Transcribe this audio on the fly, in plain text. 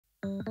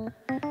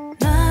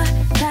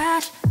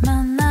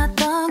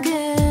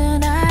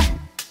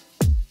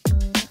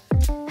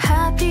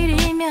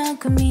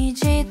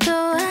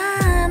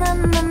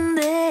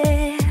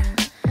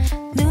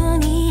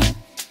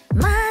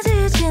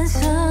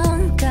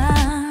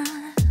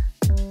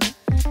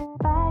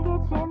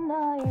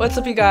What's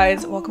up, you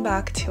guys? Welcome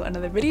back to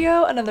another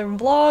video, another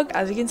vlog.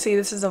 As you can see,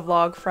 this is a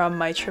vlog from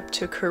my trip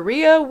to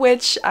Korea,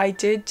 which I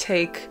did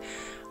take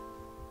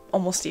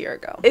almost a year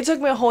ago. It took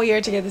me a whole year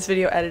to get this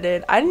video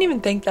edited. I didn't even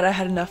think that I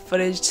had enough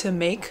footage to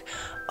make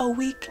a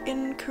week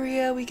in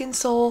Korea, week in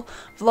Seoul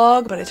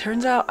vlog, but it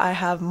turns out I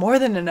have more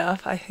than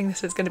enough. I think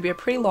this is going to be a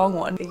pretty long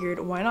one.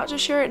 Figured why not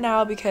just share it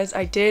now, because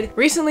I did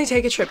recently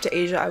take a trip to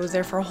Asia. I was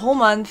there for a whole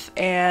month,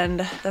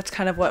 and that's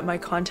kind of what my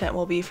content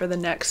will be for the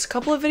next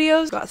couple of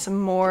videos. Got some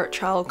more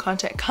travel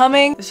content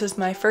coming. This was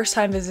my first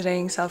time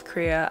visiting South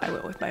Korea. I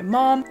went with my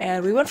mom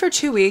and we went for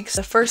 2 weeks.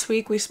 The first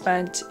week we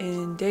spent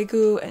in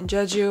Daegu and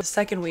Jeju. The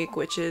second week,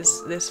 which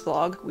is this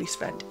vlog, we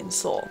spent in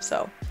Seoul.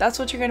 So that's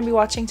what you're going to be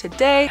watching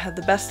today. I had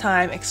the best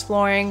time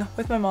exploring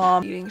with my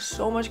mom, eating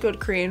so much good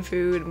Korean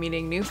food,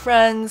 meeting new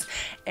friends,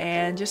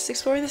 and just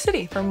exploring the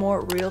city. For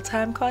more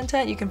real-time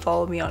content, you can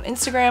follow me on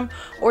Instagram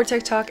or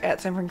TikTok at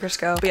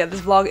sanfrankrisco. But yeah,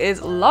 this vlog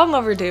is long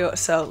overdue,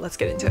 so let's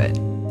get into it.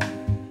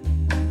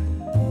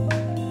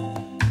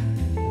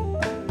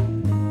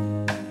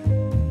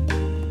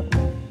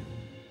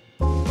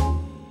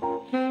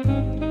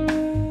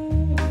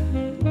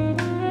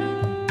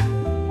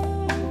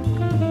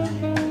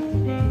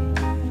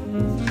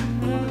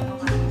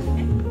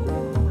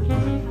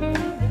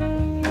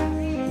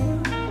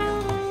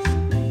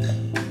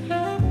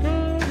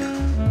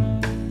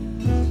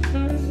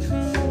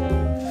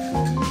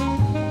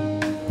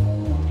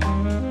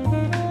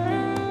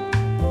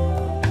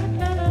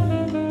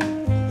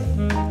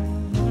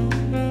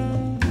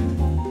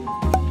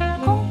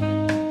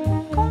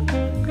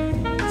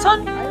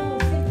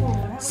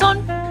 Son!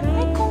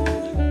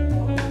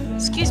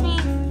 Excuse me.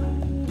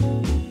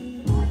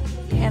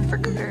 Hand for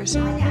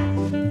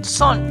comparison.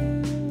 Son!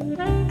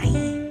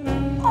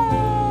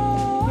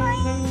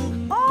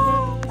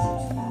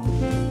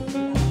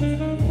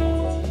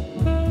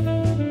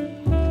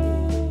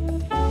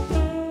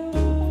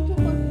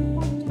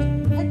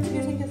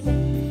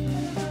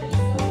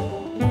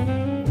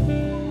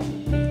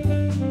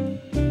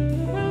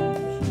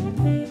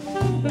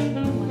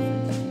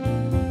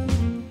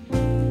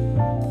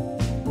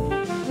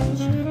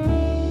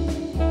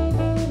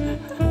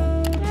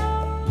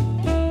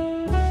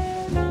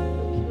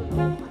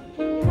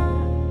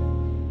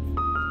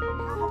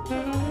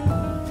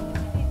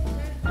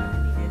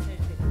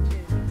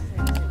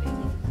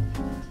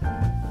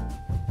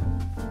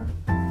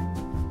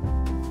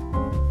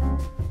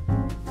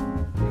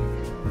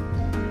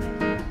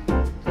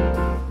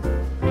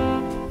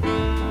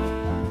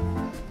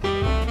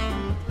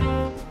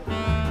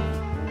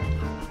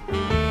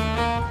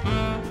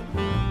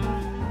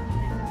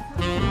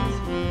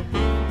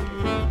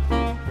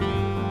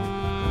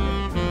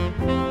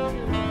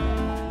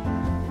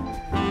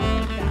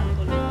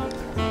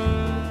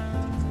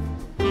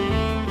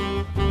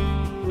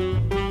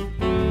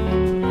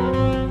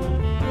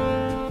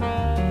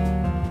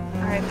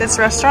 This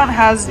restaurant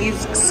has these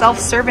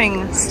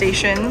self-serving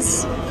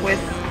stations with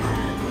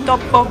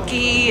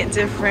tteokbokki,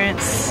 different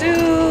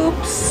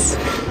soups,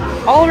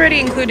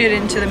 already included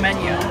into the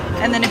menu.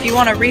 And then if you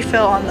want to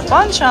refill on the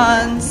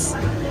banchans,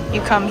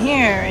 you come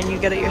here and you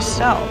get it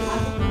yourself.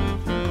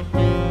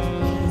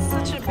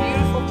 Such a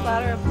beautiful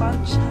platter of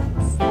banchans.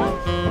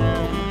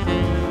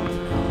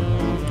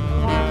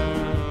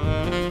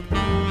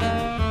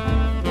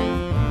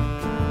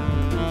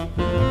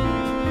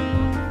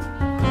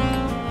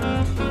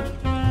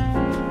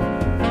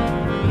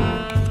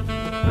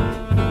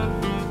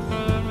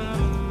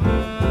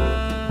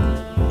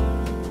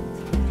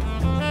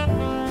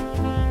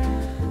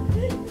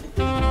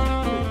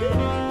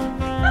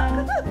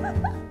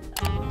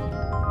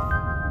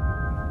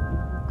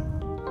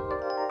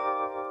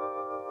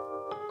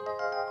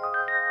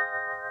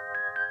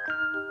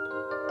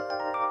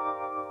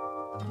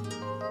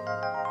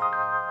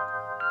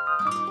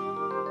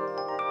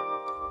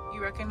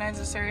 Recognize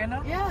this area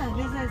now? Yeah,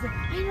 this is.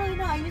 You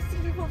know, I used to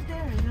live over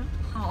there. You know.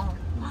 Oh,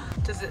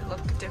 does it look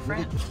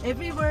different?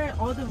 Everywhere,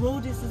 all the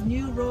road is a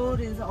new road,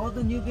 is all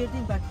the new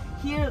building, but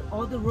here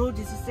all the road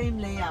is the same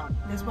layout.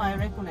 That's why I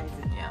recognize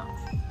it. Yeah.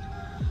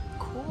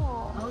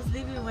 Cool. I was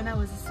living when I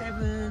was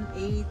 7,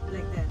 8,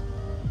 like that.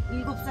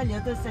 7살,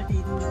 8살 때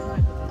이동을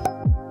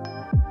살았거든.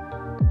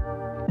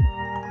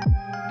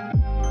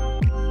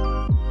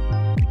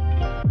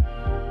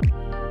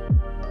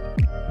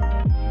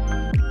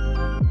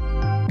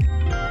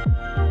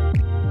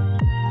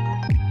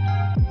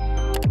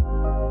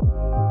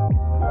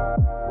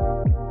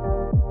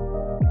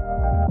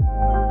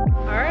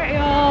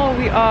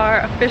 We are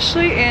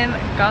officially in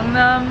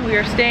Gangnam. We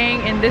are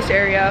staying in this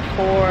area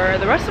for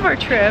the rest of our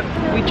trip.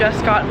 We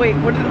just got, wait,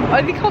 what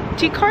are they called?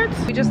 T-cards?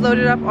 We just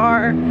loaded up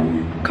our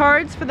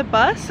cards for the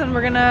bus, and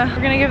we're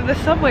gonna give the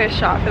subway a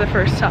shot for the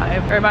first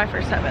time, or my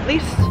first time at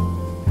least.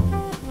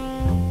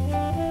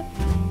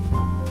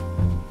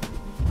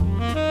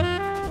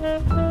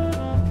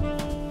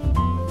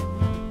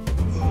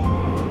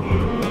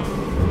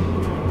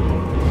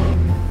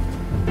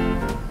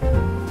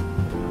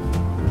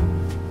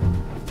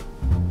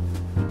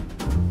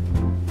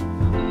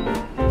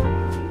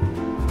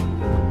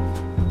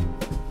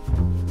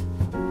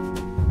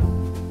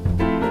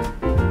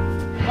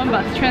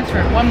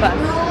 transfer, one bus.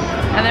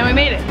 And then we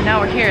made it. Now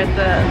we're here at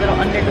the little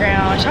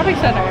underground shopping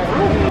center.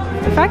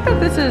 Ooh. The fact that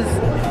this is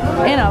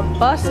in a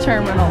bus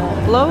terminal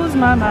blows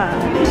my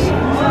mind.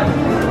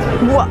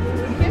 What?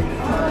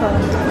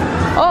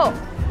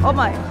 Oh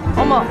my,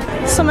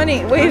 so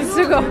many ways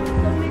to go.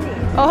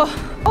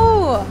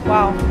 Oh,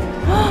 wow.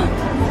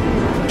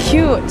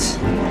 Cute.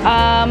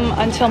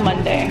 Until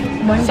Monday.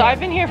 So I've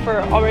been here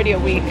for already a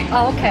week.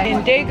 Oh, okay.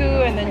 In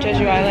Daegu and then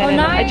Jeju Island. Oh,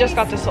 nice. And I just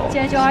got to Seoul.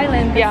 Jeju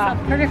Island. Yeah.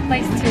 That's a perfect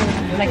place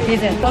to like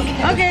visit.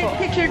 Okay,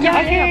 picture time. Yeah,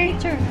 Okay.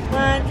 picture.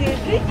 1, 2,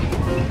 3.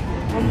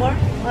 One more.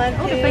 1,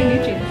 2, it's like new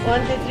jeans.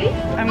 1, 2, 3.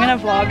 I'm gonna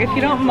vlog if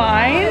you don't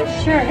mind.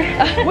 Sure.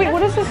 Wait,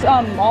 what is this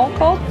mall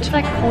called? It's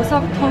like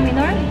Osok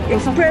Terminal.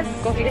 Express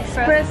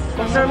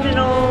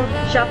Terminal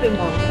Shopping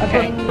Mall.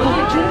 Okay.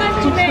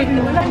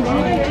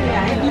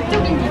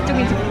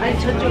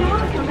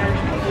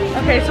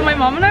 Okay, so my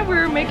mom and I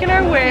were making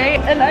our way,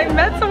 and I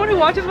met someone who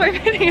watches my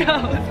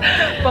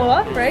videos.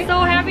 Boa, right? So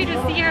happy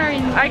to see her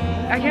in I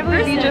can't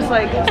believe he just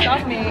like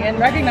stopped me and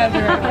recognized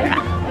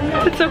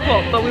her. It's so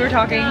cool. But we were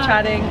talking,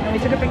 chatting, and we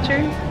took a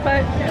picture.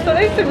 But so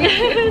nice to meet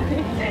you.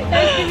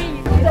 Nice to meet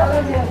you.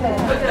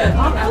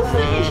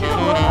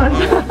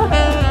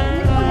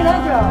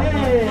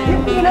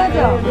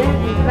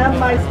 Not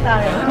my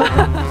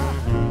style.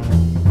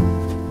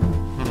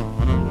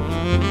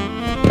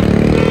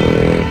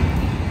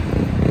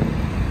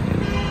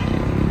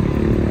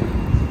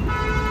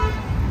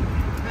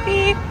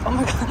 Beep. Oh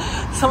my god,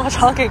 so much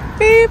honking.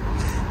 Beep,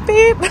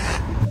 beep.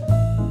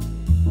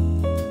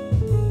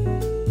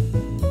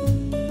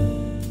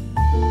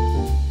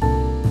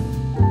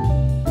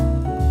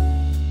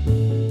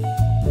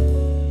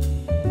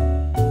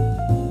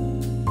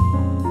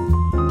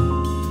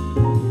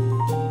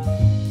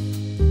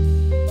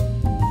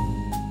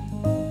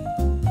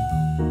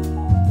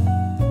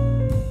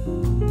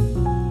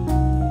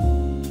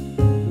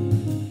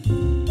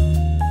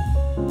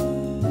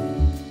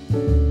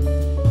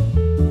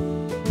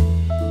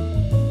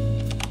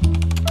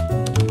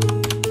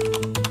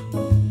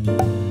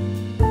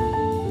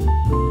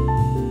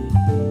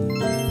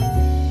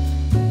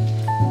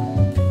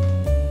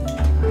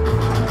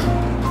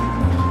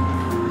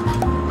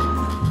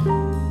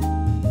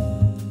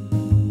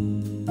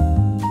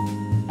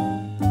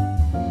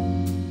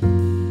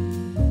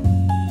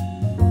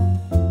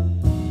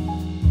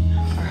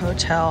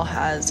 Hotel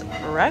has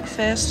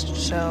breakfast,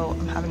 so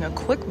I'm having a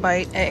quick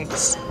bite.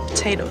 Eggs,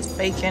 potatoes,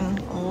 bacon,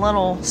 a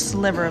little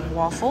sliver of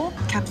waffle,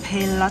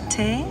 cafe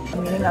latte.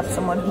 I'm meeting up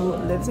someone who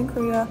lives in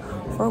Korea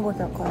for a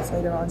workout class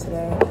later on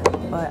today,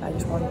 but I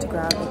just wanted to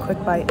grab a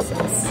quick bite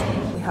since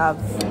we have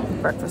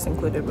breakfast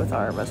included with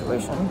our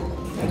reservation.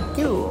 Thank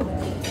you.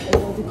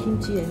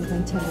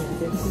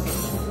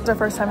 It's our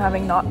first time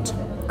having not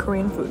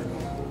Korean food.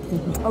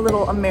 A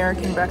little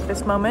American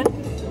breakfast moment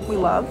we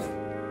love.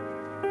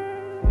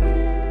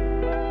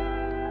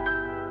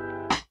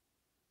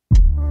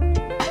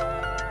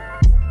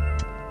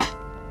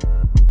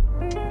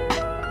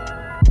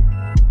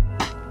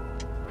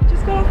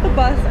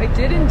 Bus. I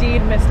did indeed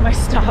miss my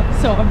stop,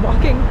 so I'm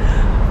walking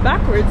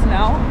backwards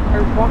now,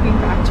 or walking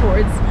back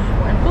towards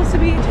where I'm supposed to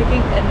be,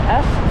 taking an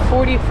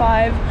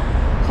F45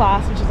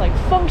 class, which is like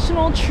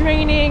functional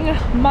training,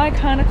 my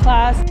kind of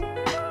class.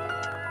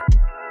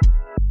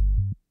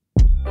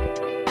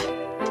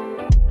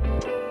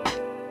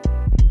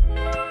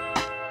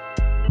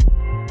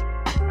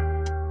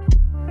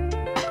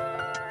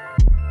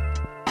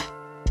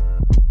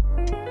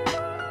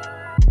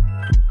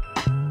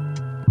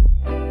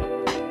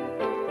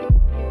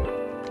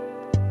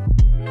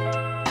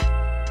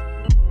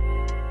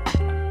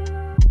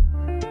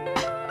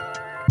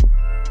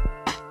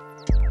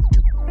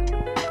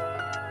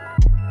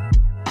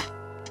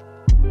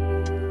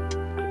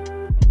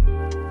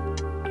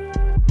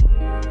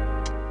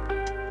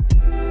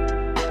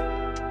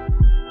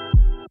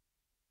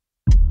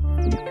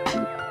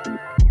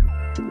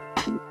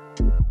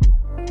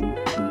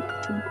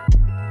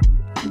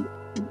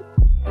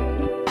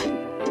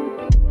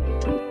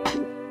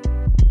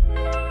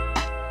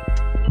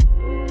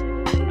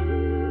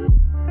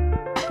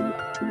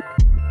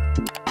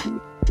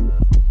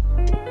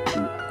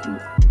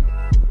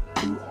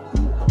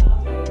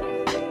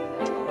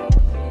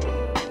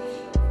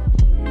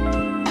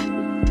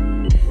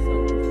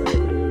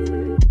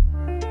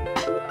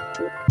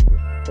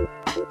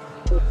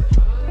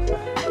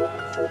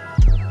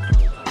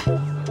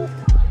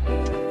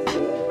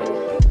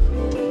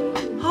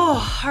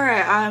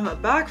 Alright,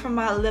 I'm back from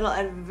my little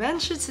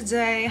adventure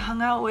today.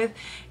 Hung out with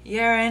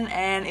Yeren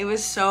and it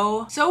was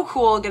so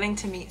cool getting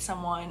to meet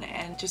someone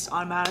and just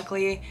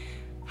automatically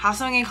have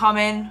something in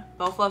common.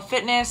 Both love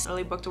fitness.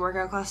 Really booked a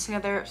workout class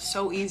together.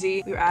 So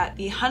easy. We were at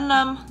the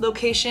Hanam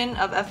location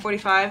of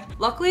F45.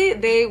 Luckily,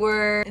 they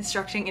were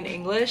instructing in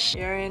English.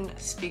 Yeren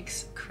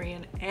speaks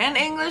Korean and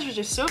English, which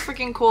is so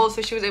freaking cool.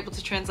 So she was able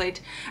to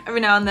translate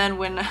every now and then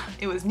when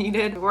it was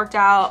needed. We worked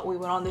out. We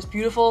went on this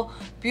beautiful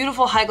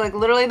hike, like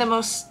literally the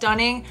most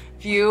stunning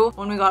view.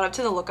 When we got up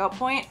to the lookout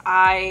point,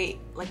 my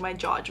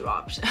jaw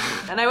dropped.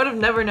 And I would have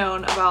never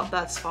known about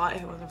that spot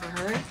if it wasn't for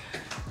her.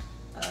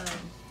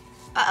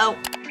 Uh-oh.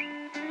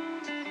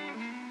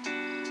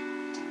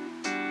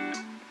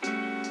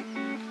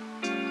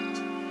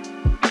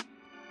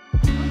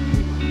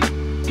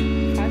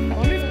 I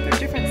wonder if there's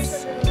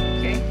difference.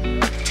 Okay.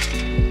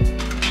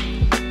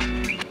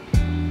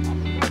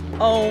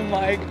 Oh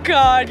my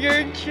god,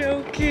 you're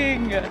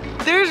joking.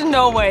 There's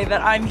no way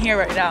that I'm here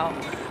right now,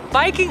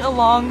 biking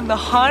along the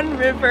Han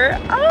River.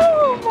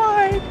 Oh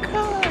my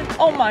god.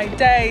 Oh my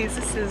days,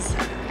 this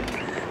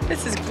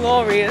is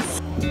glorious.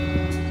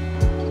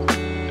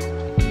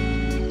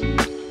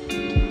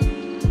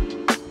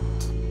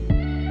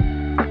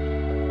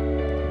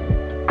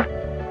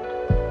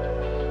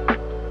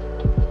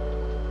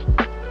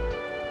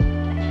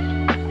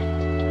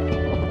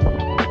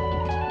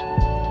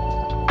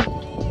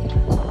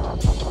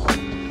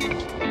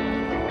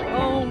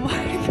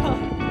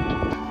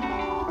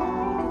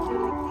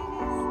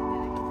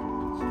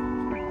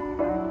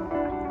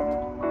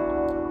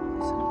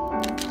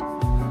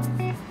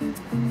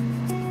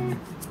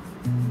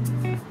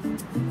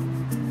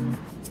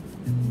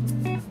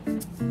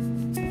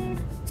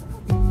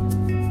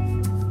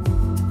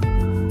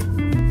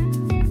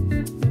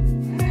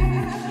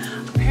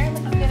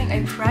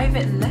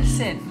 Private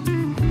lesson.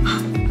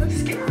 I'm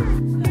scared.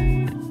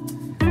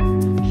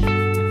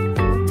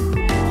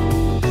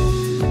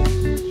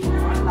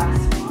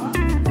 Last one.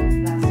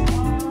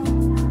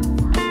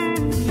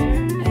 Here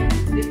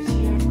and this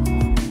here.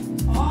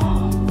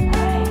 Oh,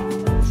 right.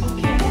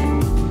 Okay.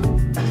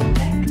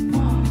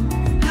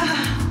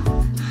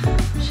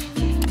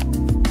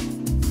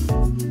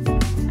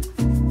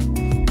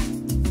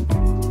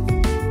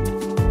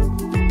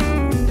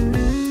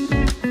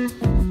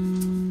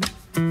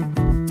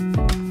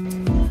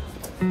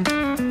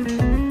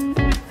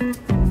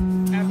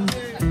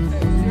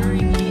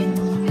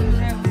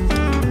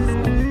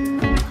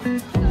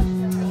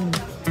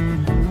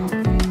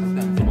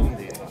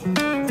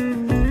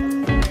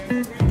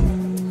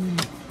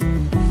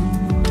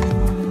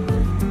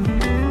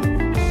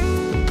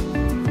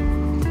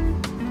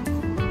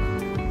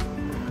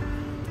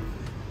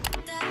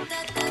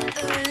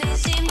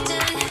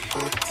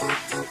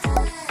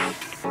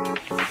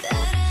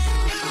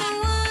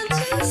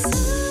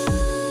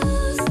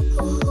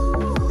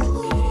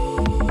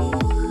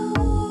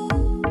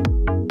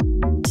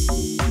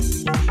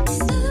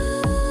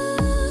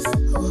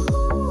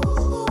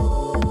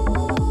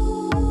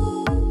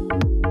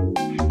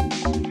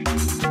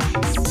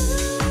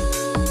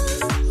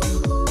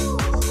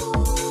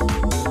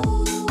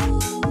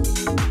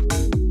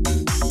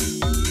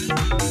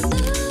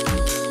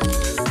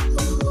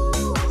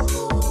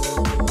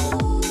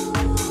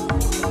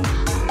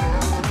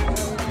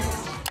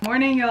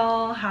 Morning,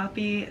 y'all.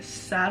 Happy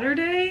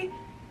Saturday.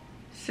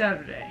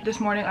 This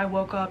morning I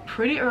woke up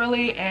pretty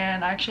early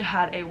and I actually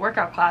had a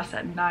workout class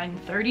at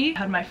 9:30.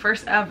 Had my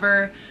first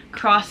ever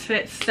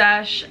CrossFit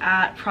sesh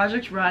at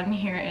Project Run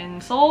here in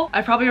Seoul.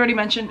 I probably already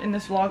mentioned in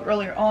this vlog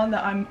earlier on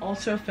that I'm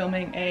also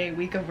filming a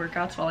week of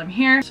workouts while I'm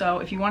here. So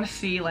if you want to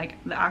see like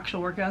the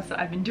actual workouts that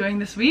I've been doing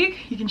this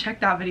week, you can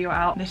check that video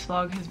out. This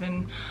vlog has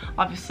been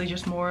obviously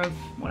just more of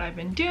what I've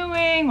been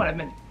doing, what I've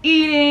been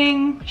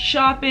eating,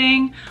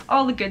 shopping,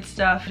 all the good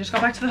stuff. I just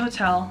got back to the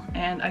hotel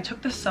and I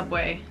took the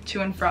subway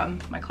to and from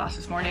my class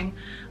this morning.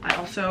 I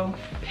also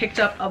picked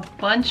up a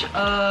bunch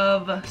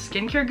of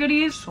skincare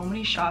goodies. So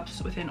many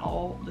shops within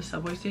all the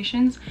subway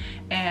stations,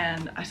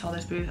 and I saw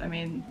this booth. I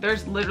mean,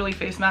 there's literally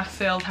face mask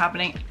sales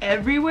happening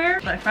everywhere,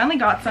 but I finally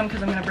got some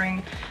because I'm gonna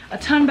bring a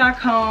ton back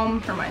home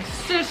for my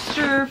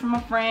sister, for my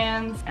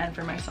friends, and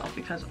for myself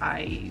because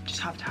I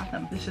just have to have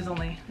them. This is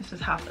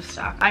half a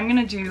stack. I'm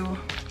gonna do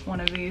one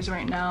of these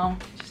right now,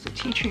 just a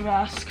tea tree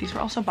mask. These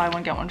were also buy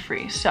one get one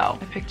free, so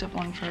I picked up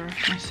one for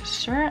my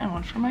sister and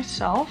one for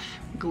myself.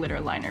 Glitter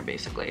liner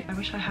basically. I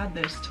wish I had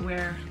this to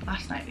wear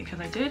last night because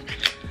I did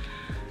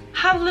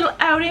have a little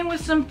outing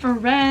with some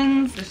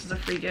friends. This is a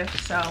free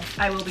gift, so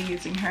I will be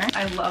using her.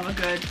 I love a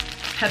good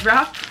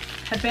headband.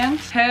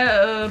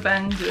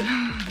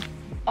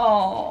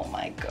 Oh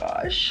my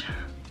gosh,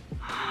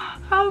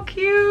 how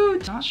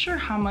cute. Not sure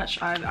how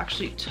much I've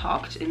actually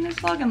talked in this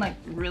vlog and like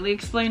really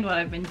explained what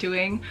I've been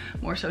doing,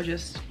 more so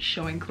just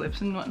showing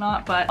clips and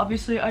whatnot, but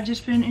obviously I've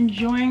just been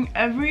enjoying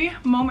every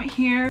moment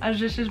here as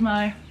this is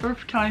my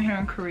first time here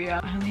in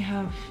Korea. I only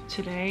have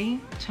today,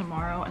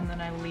 tomorrow, and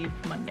then I leave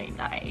Monday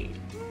night.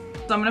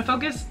 So I'm gonna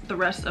focus the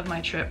rest of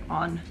my trip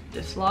on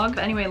this vlog.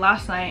 But anyway,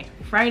 last night,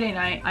 Friday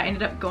night, I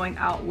ended up going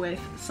out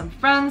with some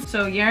friends.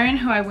 So Yaren,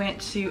 who I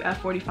went to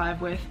F45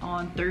 with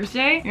on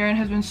Thursday, Yaren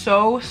has been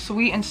so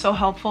sweet and so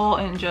helpful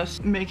in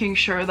just making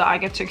sure that I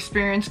get to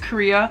experience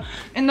Korea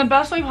in the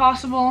best way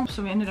possible.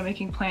 So we ended up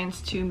making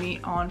plans to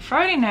meet on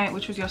Friday night,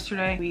 which was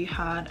yesterday. We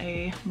had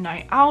a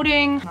night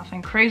outing,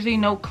 nothing crazy,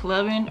 no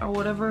clubbing or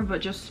whatever,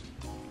 but just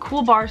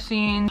cool bar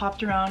scene.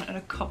 Popped around at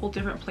a couple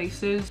different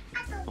places.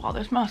 Wow,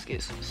 this mask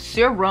is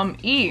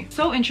serum-y.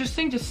 So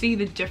interesting to see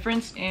the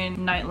difference in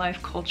nightlife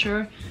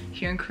culture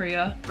here in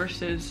Korea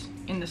versus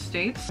in the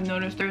States. I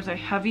noticed there's a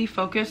heavy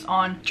focus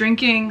on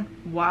drinking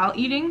while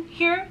eating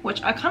here,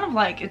 which I kind of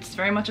like. It's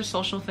very much a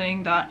social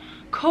thing that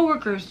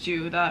coworkers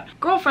do, that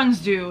girlfriends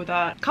do,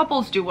 that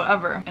couples do,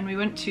 whatever. And we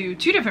went to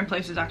 2 different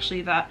places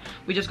actually that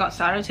we just got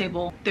sat at a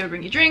table. They would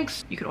bring you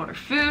drinks, you could order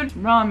food,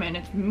 ramen,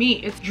 it's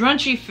meat, it's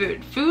drunchy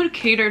food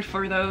catered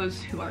for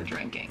those who are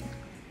drinking.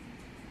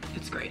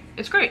 It's great.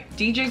 It's great.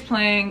 DJs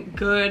playing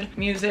good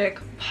music,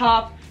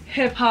 pop,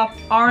 hip-hop,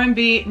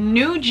 R&B,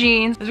 new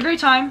jeans. It was a great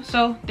time.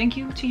 So thank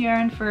you to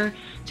Yaren for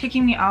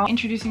taking me out,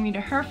 introducing me to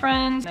her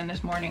friends. And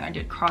this morning I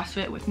did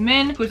CrossFit with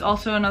Min, who is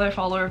also another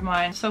follower of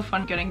mine. So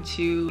fun getting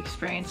to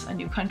experience a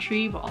new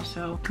country, but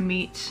also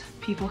meet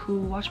people who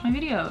watch my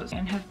videos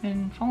and have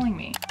been following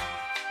me.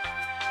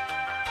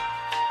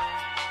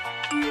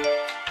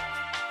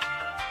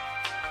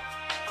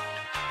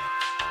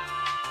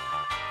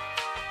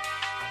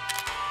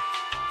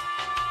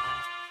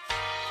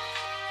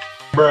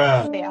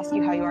 Bruh. They ask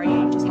you how you are,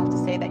 you just have to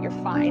say that you're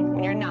fine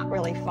when you're not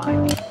really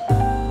fine.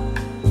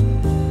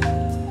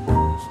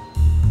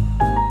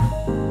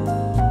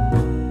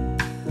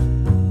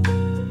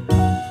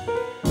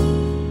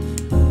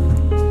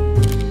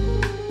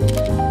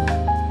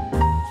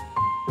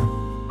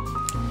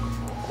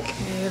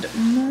 Good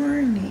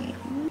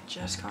morning.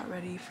 Just got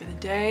ready for the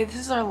day. This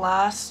is our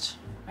last,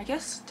 I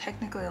guess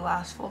technically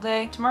last full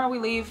day. Tomorrow we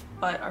leave,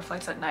 but our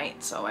flight's at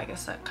night, so I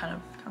guess that kind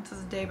of counts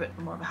as a day, but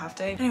more of a half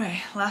day. Anyway,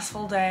 last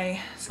full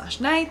day slash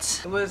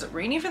night. It was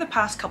rainy for the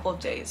past couple of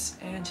days,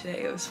 and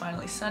today it was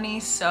finally sunny,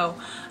 so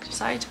I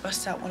decided to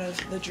bust out one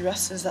of the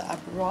dresses that I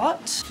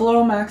brought.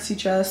 Floral maxi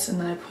dress,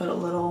 and then I put a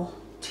little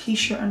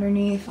t-shirt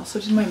underneath. Also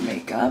did my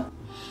makeup,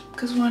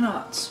 because why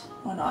not?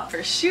 Why not?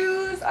 For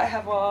shoes, I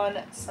have on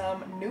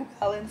some New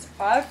Balance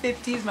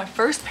 550s, my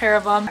first pair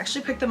of them. I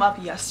actually picked them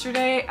up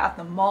yesterday at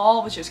the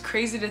mall, which is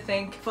crazy to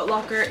think. Foot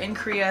Locker in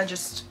Korea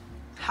just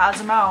has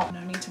them out.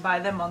 No need to buy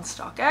them on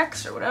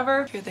StockX or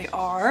whatever. Here they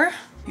are.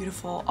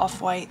 Beautiful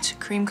off-white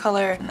cream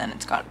color, and then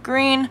it's got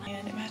green,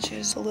 and it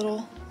matches the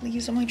little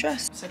leaves on my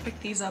dress. So I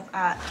picked these up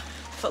at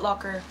Foot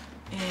Locker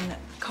in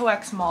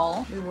COEX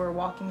Mall. We were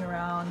walking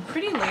around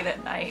pretty late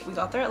at night. We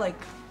got there at like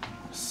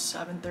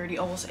 7:30,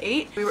 almost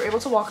 8. We were able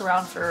to walk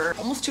around for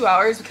almost 2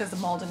 hours because the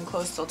mall didn't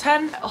close till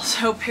 10. I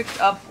also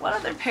picked up one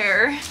other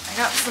pair. I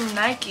got some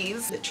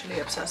Nikes. Literally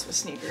obsessed with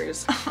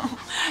sneakers.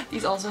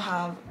 These also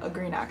have a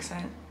green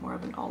accent, more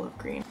of an olive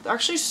green. They're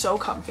actually so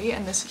comfy,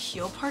 and this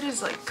heel part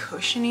is like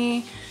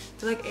cushiony.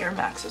 They're like Air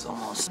Maxes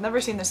almost. I've never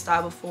seen this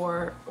style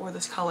before or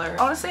this color.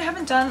 Honestly, I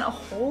haven't done a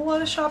whole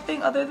lot of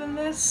shopping other than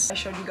this. I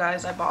showed you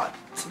guys I bought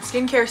some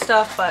skincare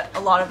stuff, but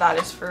a lot of that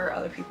is for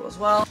other people as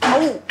well.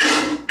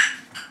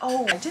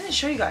 Oh, I didn't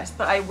show you guys,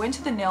 but I went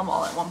to the nail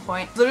mall at one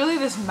point. Literally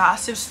this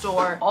massive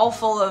store, all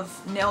full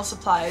of nail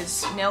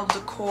supplies, nail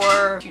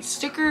decor, cute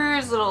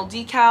stickers, little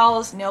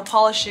decals, nail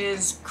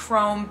polishes,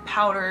 chrome,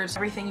 powders,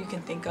 everything you can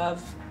think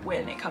of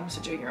when it comes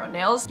to doing your own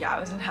nails. Yeah,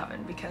 I was in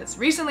heaven because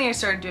recently I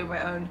started doing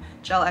my own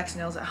Gel X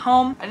nails at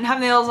home. I didn't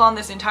have nails on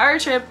this entire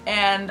trip,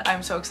 and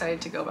I'm so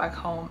excited to go back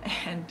home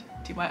and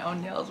do my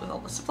own nails with all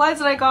the supplies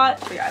that I got.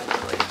 But yeah,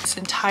 literally, this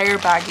entire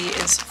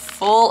baggie is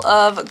full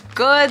of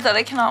goods that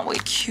I cannot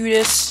wait.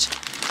 Cutest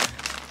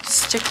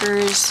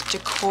stickers,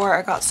 decor.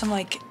 I got some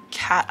like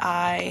cat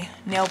eye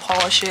nail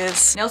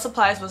polishes. Nail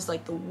supplies was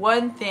like the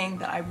one thing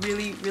that I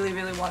really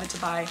wanted to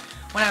buy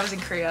when I was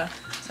in Korea.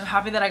 So I'm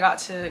happy that I got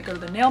to go to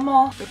the nail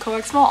mall. The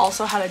COEX mall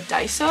also had a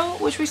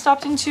Daiso, which we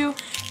stopped into,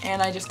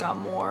 and I just got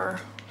more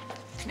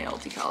nail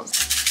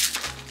decals.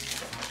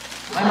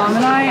 My mom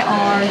and I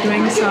are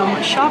doing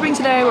some shopping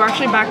today. We're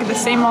actually back at the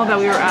same mall that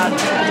we were at a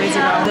couple days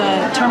ago.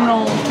 The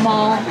terminal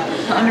mall,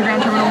 the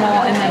underground terminal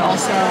mall, and then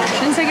also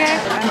Shinsegae.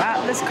 I'm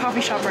at this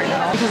coffee shop right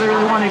now because I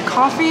really wanted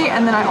coffee,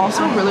 and then I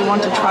also really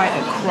want to try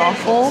a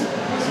croffle.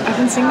 I've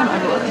been seeing them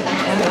everywhere,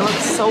 and they look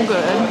so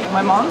good.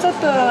 My mom's at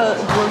the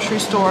grocery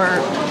store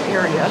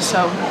area,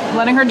 so I'm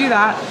letting her do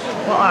that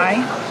while I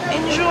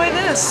enjoy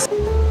this.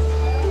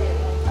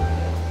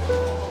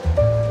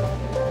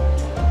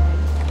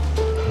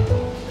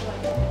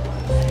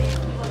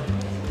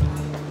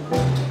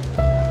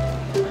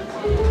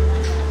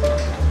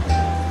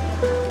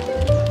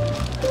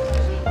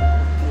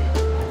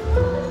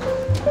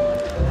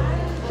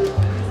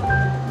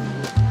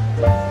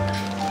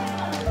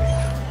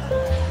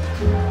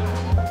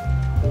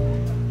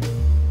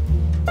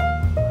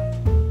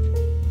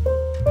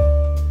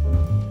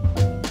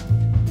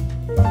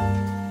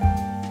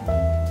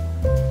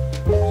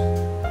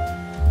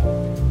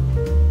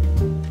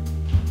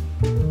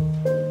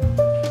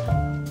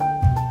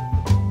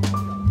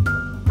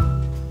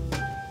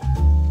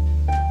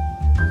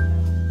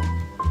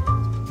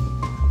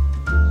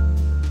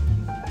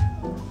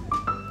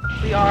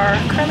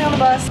 currently on the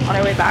bus on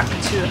our way back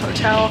to the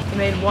hotel. We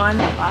made one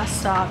last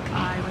stop.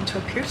 I went to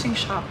a piercing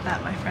shop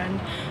that my friend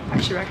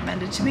actually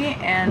recommended to me,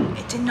 and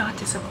it did not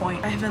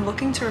disappoint. I have been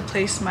looking to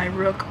replace my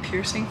rook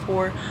piercing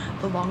for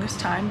the longest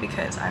time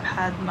because I've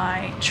had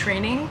my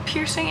training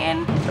piercing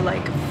in for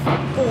like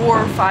 4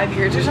 or 5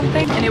 years or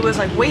something, and it was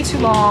like way too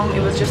long.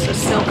 It was just a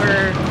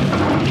silver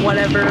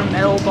whatever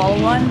metal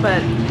ball one,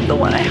 but the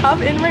one I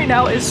have in right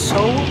now is so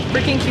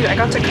freaking cute. I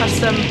got to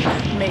custom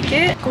make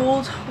it.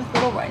 Gold with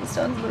little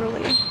rhinestones,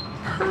 literally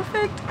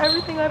perfect,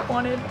 everything I've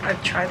wanted.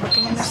 I've tried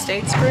looking in the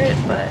States for it,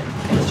 but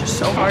it's just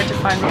so hard to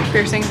find rook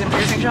piercings in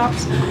piercing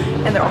shops,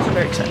 and they're also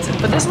very expensive.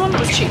 But this one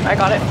was cheap. I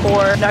got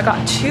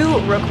 2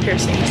 rook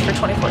piercings for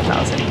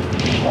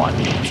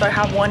 24,001. So I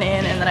have one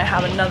in, and then I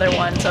have another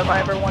one. So if I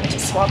ever wanted to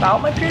swap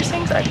out my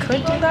piercings, I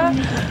could do that.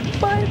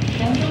 But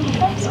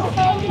I'm so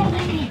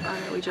happy.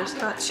 Alright, we just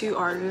got to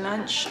our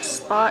lunch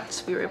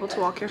spot. We were able to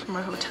walk here from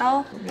our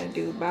hotel. We're gonna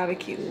do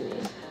barbecue.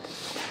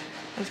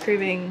 I was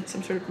craving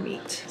some sort of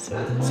meat, so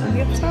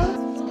samgyeopsal.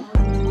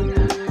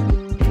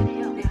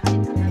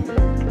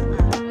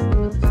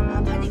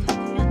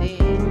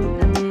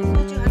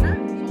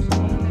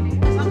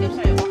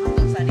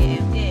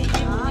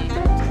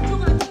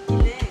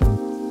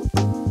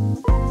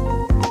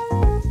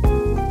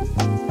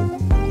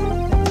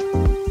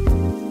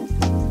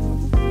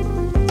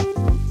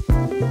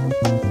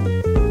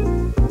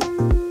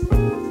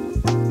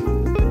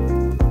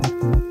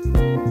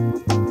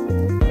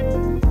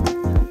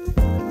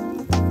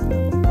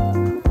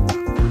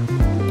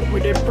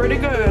 Pretty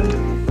good.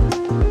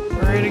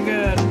 Pretty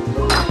good.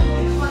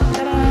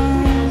 Ta-da!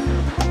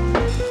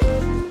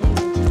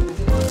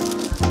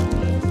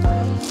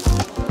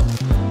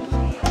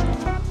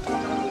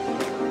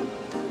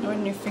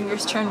 When your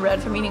fingers turn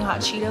red from eating hot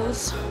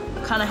Cheetos,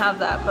 I kind of have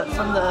that, but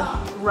from the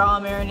raw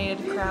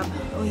marinated crab.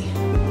 Oy.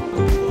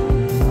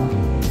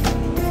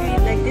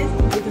 Like this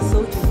with the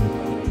soju.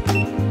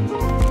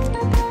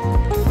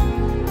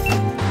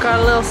 Got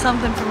a little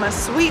something for my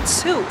sweet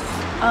tooth.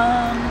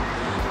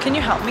 Can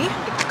you help me?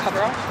 Take the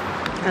cover off.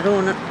 I don't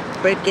wanna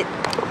break it.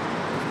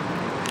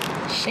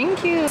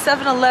 Thank you.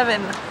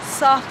 7-Eleven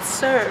soft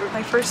serve.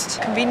 My first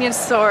convenience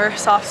store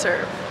soft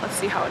serve. Let's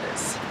see how it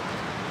is.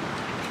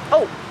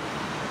 Oh,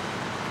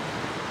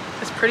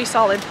 it's pretty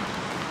solid.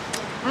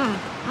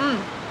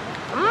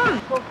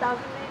 12,000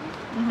 maybe?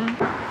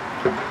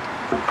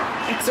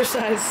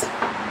 Exercise.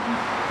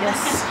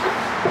 Yes.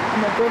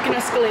 I'm a broken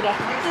escalator.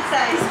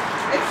 Exercise.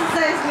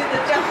 Exercise with the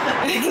jumper.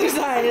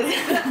 Exercise.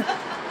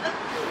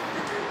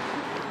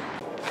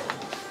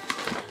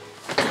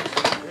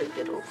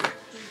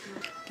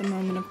 The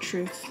moment of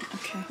truth.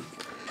 Okay.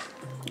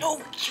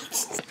 Oh,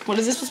 Jesus. What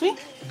is this supposed to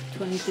be?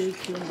 23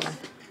 kilos.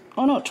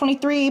 Oh no,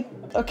 23.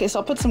 Okay, so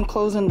I'll put some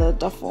clothes in the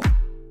duffel.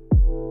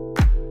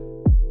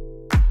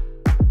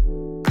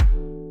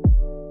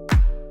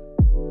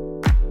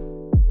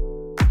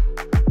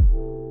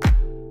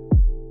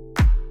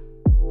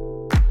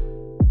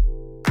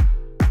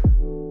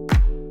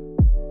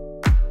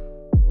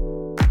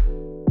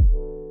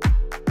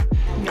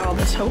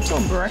 This hotel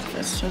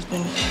breakfast has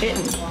been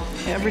hitting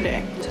every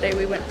day. Today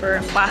we went for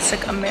a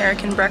classic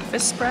American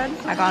breakfast spread.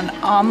 I got an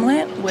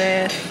omelet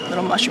with a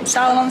little mushroom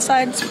salad on the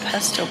side, some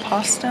pesto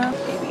pasta,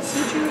 baby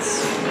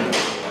juice.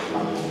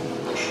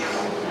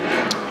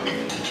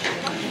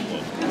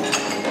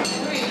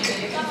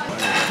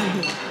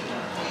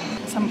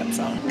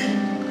 Samgyeopsal.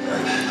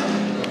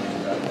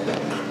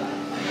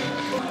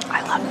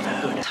 I love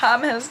food.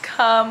 Time has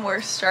come.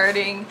 We're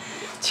starting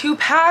to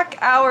pack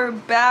our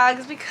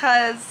bags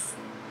because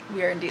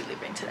we are indeed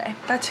leaving today.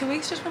 That 2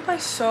 weeks just went by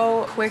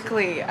so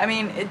quickly. I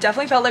mean, it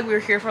definitely felt like we were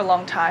here for a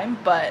long time,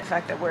 but the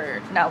fact that we're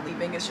now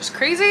leaving is just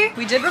crazy.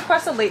 We did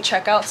request a late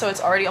checkout, so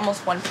it's already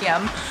almost 1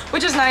 p.m.,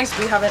 which is nice.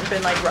 We haven't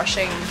been like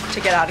rushing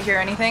to get out of here or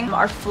anything.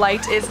 Our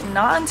flight is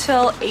not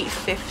until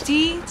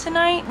 8:50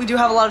 tonight. We do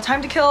have a lot of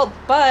time to kill,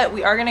 but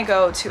we are gonna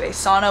go to a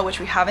sauna, which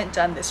we haven't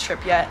done this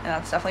trip yet, and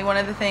that's definitely one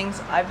of the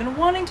things I've been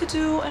wanting to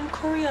do in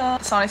Korea.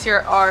 The saunas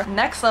here are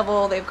next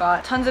level. They've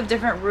got tons of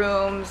different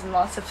rooms and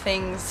lots of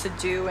things to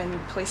do and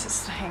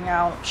places to hang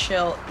out,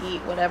 chill, eat,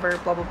 whatever,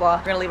 blah blah blah.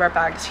 We're gonna leave our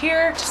bags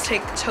here. Just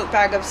take a tote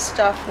bag of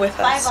stuff with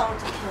us.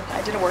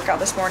 I did a workout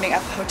this morning at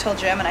the hotel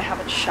gym and I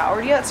haven't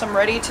showered yet, so I'm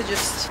ready to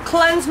just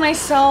cleanse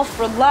myself,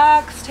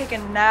 relax, take a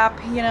nap,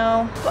 you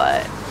know.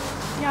 But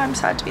yeah, I'm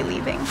sad to be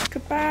leaving.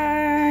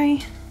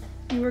 Goodbye.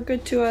 You were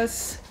good to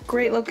us.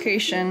 Great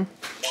location.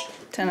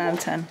 10 out of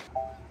 10.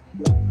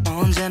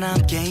 언제나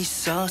함께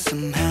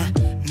있었음 해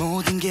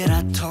모든 게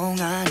다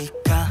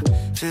통하니까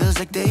Feels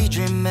like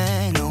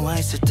daydreaming 너와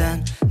있을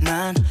땐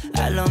난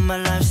I love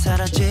my life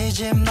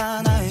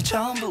사라지지만 나의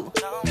전부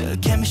그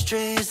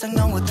chemistry 이상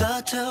너와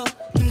the two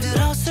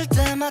힘들었을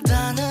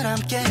때마다 늘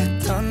함께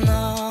했던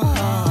너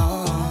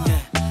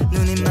yeah.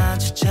 눈이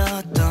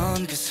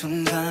마주쳤던 그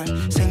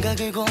순간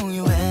생각을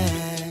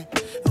공유해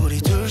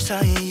우리 둘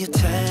사이의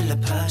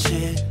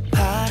텔레파시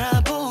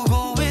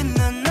바라보고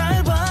있는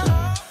날 봐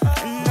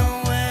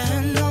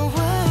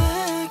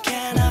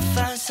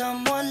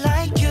someone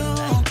like you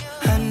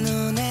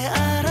한눈에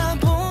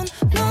알아본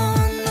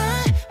넌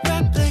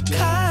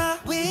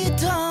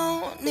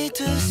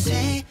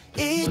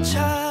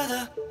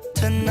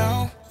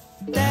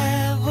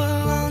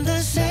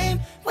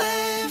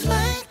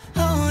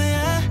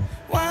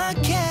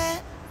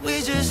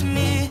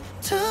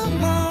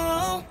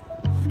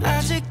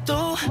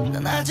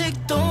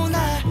아직도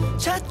날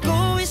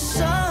찾고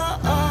있어.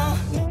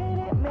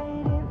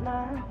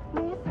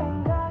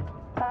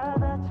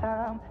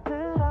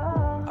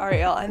 Alright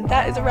y'all, and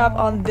that is a wrap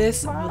on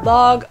this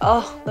vlog.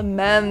 Oh, the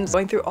memes.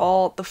 Going through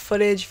all the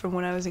footage from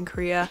when I was in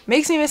Korea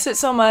makes me miss it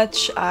so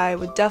much. I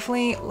would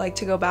definitely like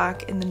to go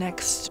back in the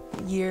next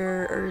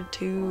year or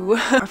two.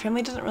 Our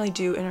family doesn't really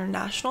do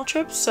international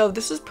trips, so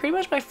this is pretty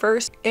much my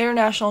first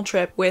international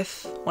trip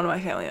with one of my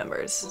family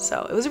members.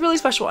 So it was a really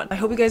special one. I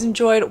hope you guys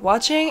enjoyed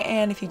watching,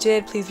 and if you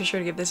did, please be sure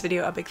to give this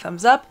video a big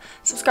thumbs up.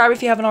 Subscribe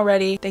if you haven't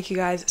already. Thank you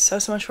guys so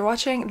much for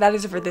watching. That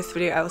is it for this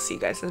video. I will see you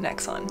guys in the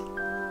next one.